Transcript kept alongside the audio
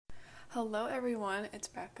Hello, everyone. It's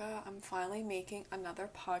Becca. I'm finally making another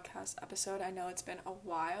podcast episode. I know it's been a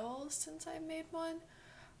while since I made one,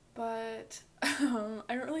 but I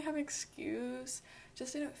don't really have an excuse.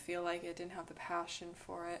 Just didn't feel like it, didn't have the passion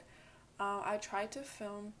for it. I tried to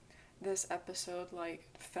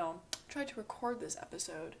tried to record this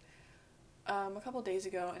episode a couple days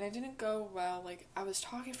ago, and it didn't go well. Like, I was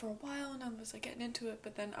talking for a while and I was like getting into it,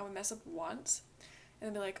 but then I would mess up once and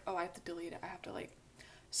then be like, oh, I have to delete it. I have to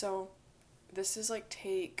so this is like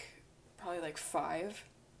take probably like 5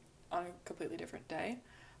 on a completely different day.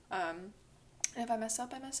 And if I mess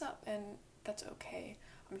up, I mess up, and that's okay.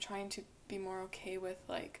 I'm trying to be more okay with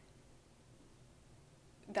like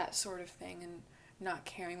that sort of thing and not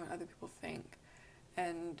caring what other people think.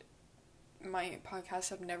 And my podcasts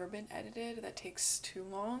have never been edited. That takes too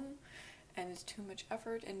long and it's too much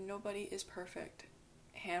effort, and nobody is perfect.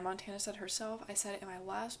 Hannah Montana said herself. I said it in my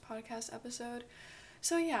last podcast episode.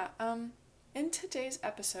 So yeah, in today's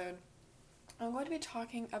episode, I'm going to be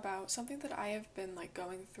talking about something that I have been like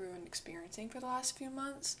going through and experiencing for the last few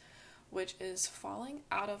months, which is falling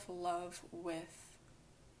out of love with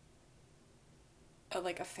a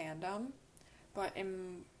fandom, but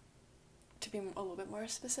to be a little bit more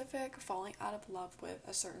specific, falling out of love with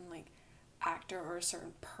a certain like actor or a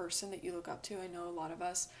certain person that you look up to. I know a lot of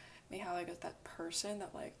us may have like that person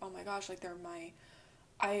that like, oh my gosh, like they're my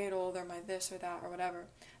idol, they're my this or that or whatever.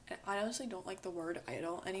 And I honestly don't like the word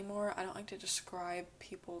idol anymore. I don't like to describe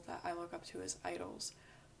people that I look up to as idols.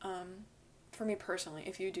 For me personally,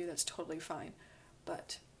 if you do, that's totally fine.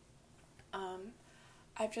 But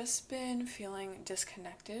I've just been feeling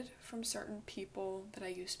disconnected from certain people that I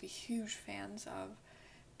used to be huge fans of,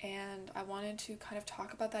 and I wanted to kind of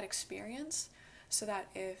talk about that experience so that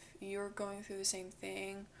if you're going through the same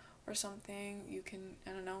thing or something, you can,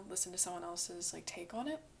 I don't know, listen to someone else's like take on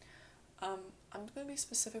it. I'm going to be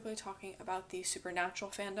specifically talking about the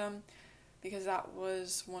Supernatural fandom because that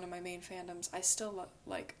was one of my main fandoms. I still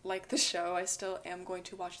like the show. I still am going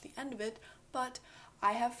to watch the end of it, but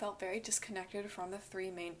I have felt very disconnected from the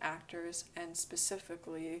 3 main actors, and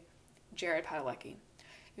specifically Jared Padalecki.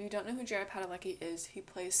 If you don't know who Jared Padalecki is, he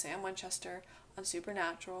plays Sam Winchester on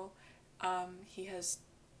Supernatural. He has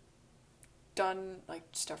done like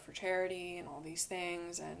stuff for charity and all these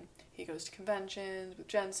things, and he goes to conventions with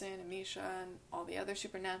Jensen and Misha and all the other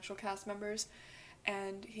Supernatural cast members,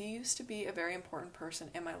 and he used to be a very important person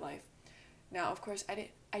in my life. Now, of course, I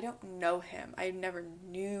don't know him. I never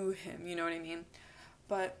knew him, you know what I mean?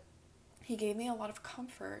 But he gave me a lot of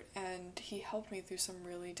comfort, and he helped me through some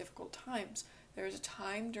really difficult times. There was a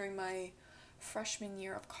time during my freshman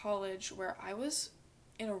year of college where I was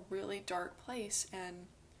in a really dark place, and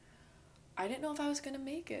I didn't know if I was going to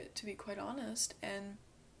make it, to be quite honest. And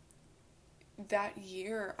that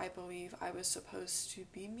year, I believe, I was supposed to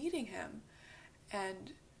be meeting him.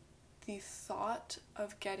 And the mere thought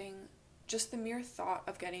of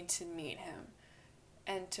getting to meet him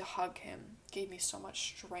and to hug him gave me so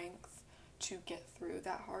much strength to get through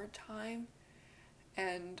that hard time.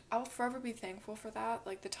 And I'll forever be thankful for that.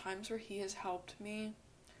 Like, the times where he has helped me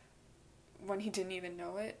when he didn't even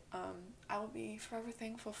know it, I will be forever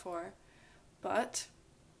thankful for. But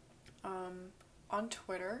on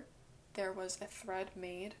Twitter, there was a thread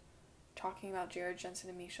made talking about Jared, Jensen,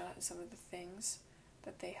 and Misha and some of the things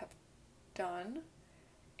that they have done.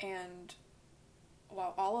 And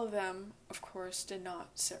while all of them, of course, did not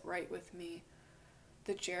sit right with me,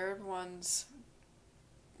 the Jared ones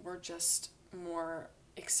were just more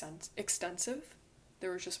extensive.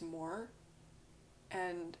 There was just more.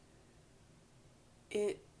 And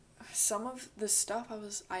some of the stuff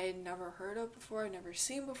I had never heard of before, I'd never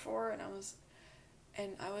seen before, and I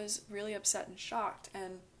was really upset and shocked,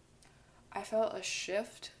 and I felt a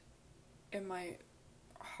shift in my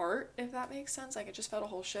heart, if that makes sense. Like, I just felt a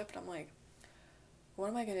whole shift. I'm like, what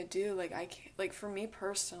am I gonna do? Like, I can't, like, for me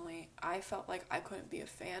personally, I felt like I couldn't be a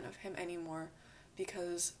fan of him anymore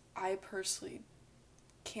because I personally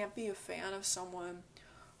can't be a fan of someone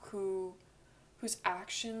whose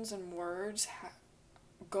actions and words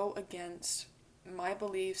go against my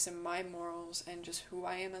beliefs and my morals and just who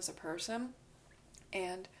I am as a person.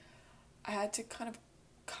 And I had to kind of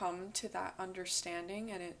come to that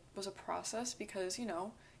understanding, and it was a process because, you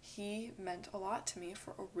know, he meant a lot to me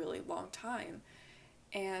for a really long time,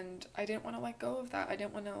 and I didn't want to let go of that. I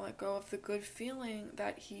didn't want to let go of the good feeling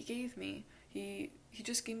that he gave me. He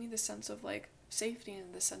just gave me the sense of like safety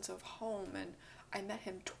and the sense of home, and I met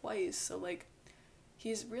him twice, so like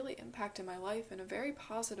he's really impacted my life in a very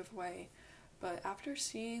positive way. But after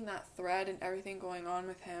seeing that thread and everything going on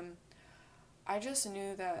with him, I just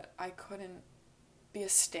knew that I couldn't be a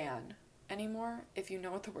stan anymore, if you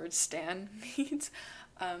know what the word stan means.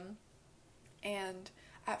 And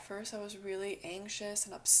at first I was really anxious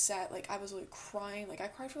and upset. Like, I was like crying. Like, I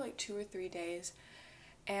cried for like 2 or 3 days.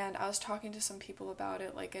 And I was talking to some people about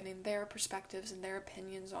it, like getting their perspectives and their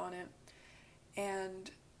opinions on it.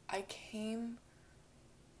 And I came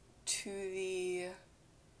to the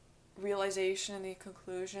realization and the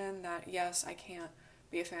conclusion that yes, I can't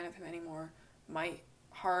be a fan of him anymore. My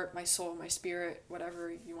heart, my soul, my spirit,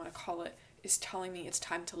 whatever you want to call it, is telling me it's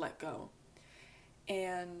time to let go.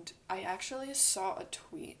 And I actually saw a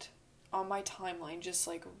tweet on my timeline just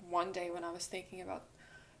like one day when I was thinking about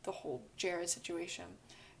the whole Jared situation.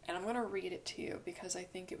 And I'm going to read it to you because I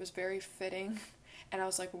think it was very fitting. And I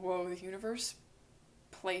was like, whoa, the universe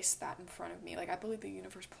placed that in front of me. Like, I believe the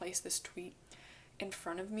universe placed this tweet in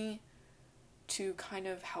front of me to kind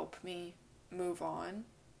of help me move on.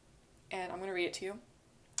 And I'm going to read it to you.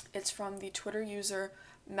 It's from the Twitter user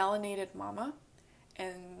Melanated Mama.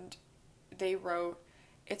 And they wrote,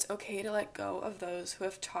 "It's okay to let go of those who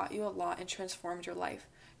have taught you a lot and transformed your life.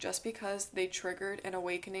 Just because they triggered an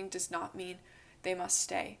awakening does not mean they must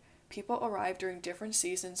stay. People arrive during different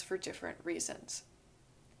seasons for different reasons."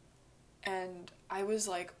 And I was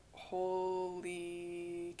like,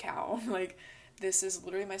 holy cow. Like, this is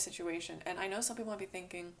literally my situation. And I know some people might be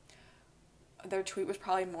thinking their tweet was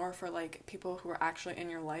probably more for like people who are actually in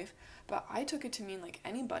your life. But I took it to mean like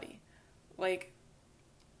anybody. Like,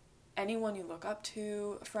 anyone you look up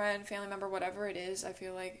to, a friend, family member, whatever it is, I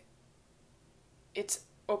feel like it's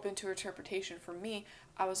open to interpretation. For me,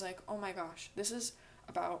 I was like, oh my gosh, this is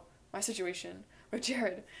about my situation with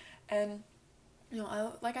Jared. And, you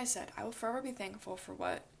know, like I said, I will forever be thankful for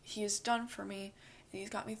what he has done for me, and he's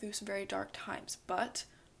got me through some very dark times. But,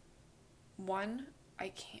 one,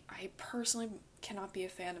 I personally cannot be a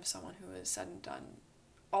fan of someone who has said and done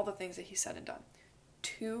all the things that he said and done.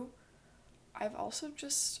 2, I've also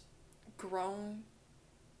just grown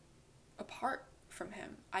apart from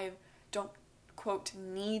him. I don't, quote,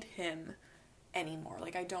 need him anymore.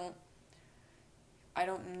 Like, I don't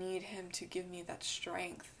need him to give me that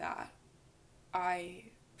strength that I,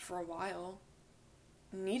 for a while,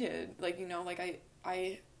 needed. Like, you know, like,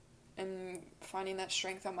 I am finding that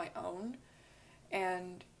strength on my own.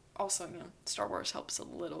 And also, you know, Star Wars helps a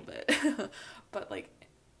little bit. But, like,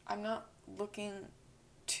 I'm not looking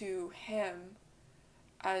to him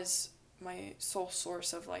as my sole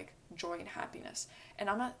source of, like, joy and happiness. And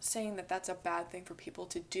I'm not saying that that's a bad thing for people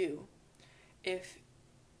to do. If,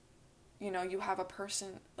 you know, you have a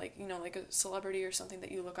person, like, you know, like a celebrity or something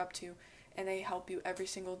that you look up to, and they help you every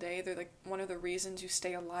single day, they're, like, one of the reasons you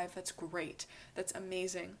stay alive, that's great. That's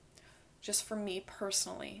amazing. Just for me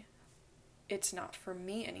personally, it's not for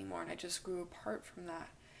me anymore, and I just grew apart from that.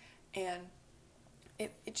 And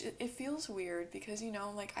it feels weird because, you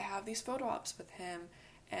know, like, I have these photo ops with him,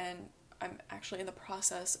 and I'm actually in the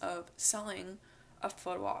process of selling a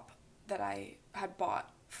photo op that I had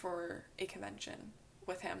bought for a convention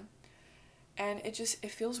with him. And it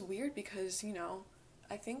feels weird because, you know,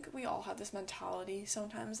 I think we all have this mentality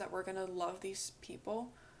sometimes that we're gonna love these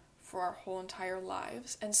people for our whole entire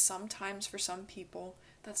lives. And sometimes for some people,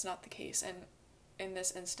 that's not the case. And in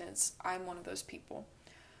this instance, I'm one of those people.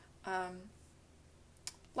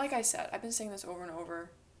 Like I said, I've been saying this over and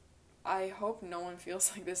over. I hope no one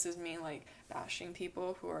feels like this is me, like, bashing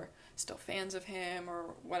people who are still fans of him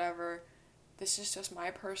or whatever. This is just my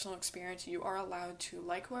personal experience. You are allowed to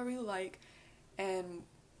like whoever you like, and,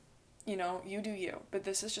 you know, you do you. But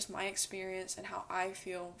this is just my experience and how I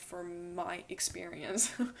feel for my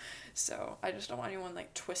experience. So I just don't want anyone,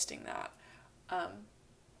 like, twisting that.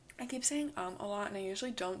 I keep saying a lot, and I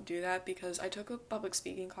usually don't do that because I took a public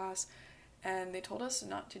speaking class, and they told us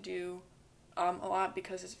not to do a lot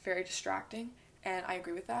because it's very distracting, and I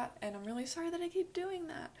agree with that, and I'm really sorry that I keep doing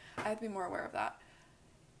that. I have to be more aware of that.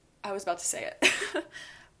 I was about to say it.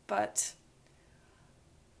 But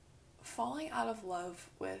falling out of love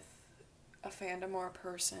with a fandom or a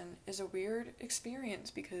person is a weird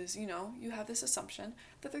experience because, you know, you have this assumption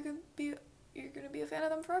that you're gonna be a fan of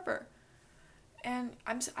them forever. And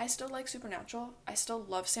I still like Supernatural. I still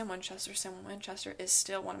love Sam Winchester. Sam Winchester is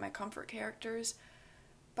still one of my comfort characters.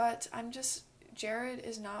 But Jared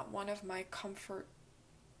is not one of my comfort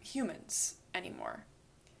humans anymore.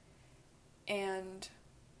 And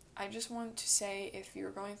I just want to say, if you're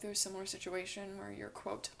going through a similar situation where you're,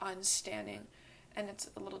 quote, unstanding, and it's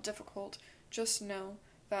a little difficult, just know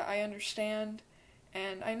that I understand,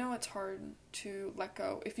 and I know it's hard to let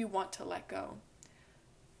go if you want to let go.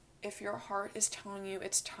 If your heart is telling you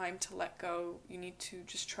it's time to let go, you need to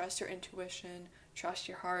just trust your intuition, trust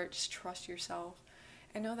your heart, just trust yourself,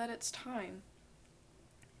 and know that it's time.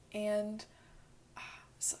 And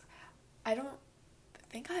so I don't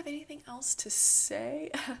think I have anything else to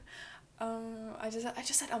say. I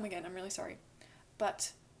just said again. I'm really sorry,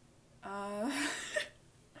 but I'm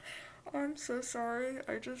so sorry.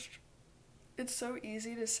 It's so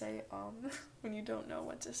easy to say when you don't know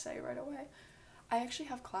what to say right away. I actually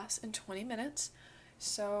have class in 20 minutes,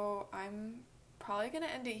 so I'm probably gonna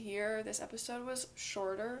end it here. This episode was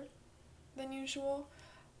shorter than usual,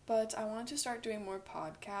 but I wanted to start doing more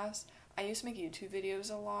podcasts. I used to make YouTube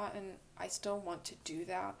videos a lot, and I still want to do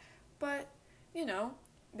that, but,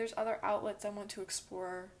 there's other outlets I want to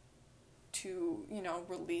explore to,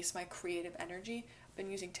 release my creative energy. I've been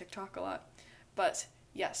using TikTok a lot, but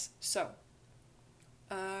yes, so,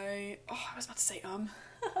 I was about to say,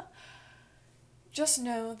 just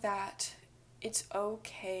know that it's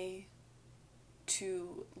okay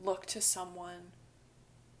to look to someone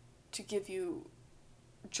to give you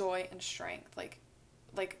joy and strength, like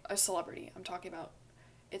a celebrity I'm talking about.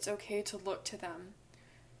 It's okay to look to them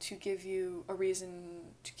to give you a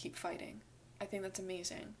reason to keep fighting. I think that's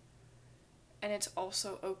amazing. And it's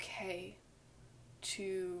also okay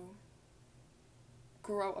to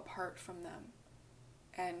grow apart from them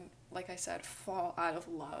and, like I said, fall out of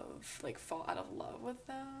love with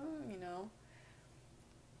them,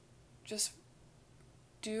 Just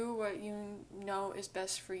do what you know is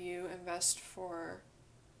best for you, invest for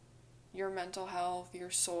your mental health,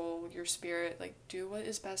 your soul, your spirit. Do what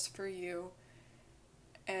is best for you,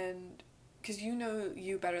 and because you know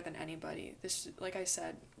you better than anybody. This, like I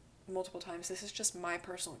said multiple times, this is just my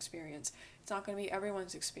personal experience. It's not going to be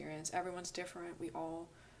everyone's experience. Everyone's different. We all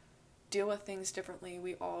deal with things differently.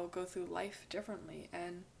 We all go through life differently.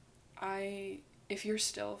 And if you're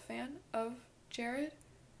still a fan of Jared,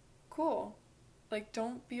 cool.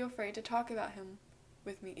 Don't be afraid to talk about him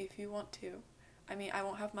with me if you want to. I mean, I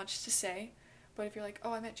won't have much to say, but if you're like,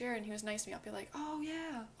 oh, I met Jared and he was nice to me, I'll be like, oh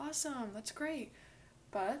yeah, awesome, that's great.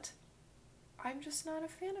 But I'm just not a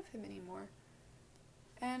fan of him anymore.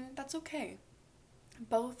 And that's okay.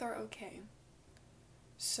 Both are okay.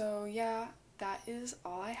 So yeah, that is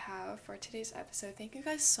all I have for today's episode. Thank you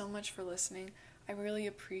guys so much for listening. I really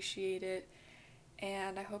appreciate it.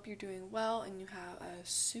 And I hope you're doing well and you have a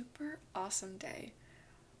super awesome day.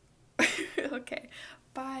 Okay,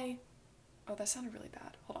 bye. Oh, that sounded really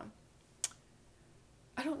bad. Hold on.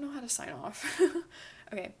 I don't know how to sign off.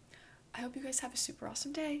 Okay, I hope you guys have a super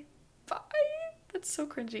awesome day. Bye. That's so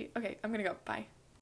cringy. Okay, I'm gonna go. Bye.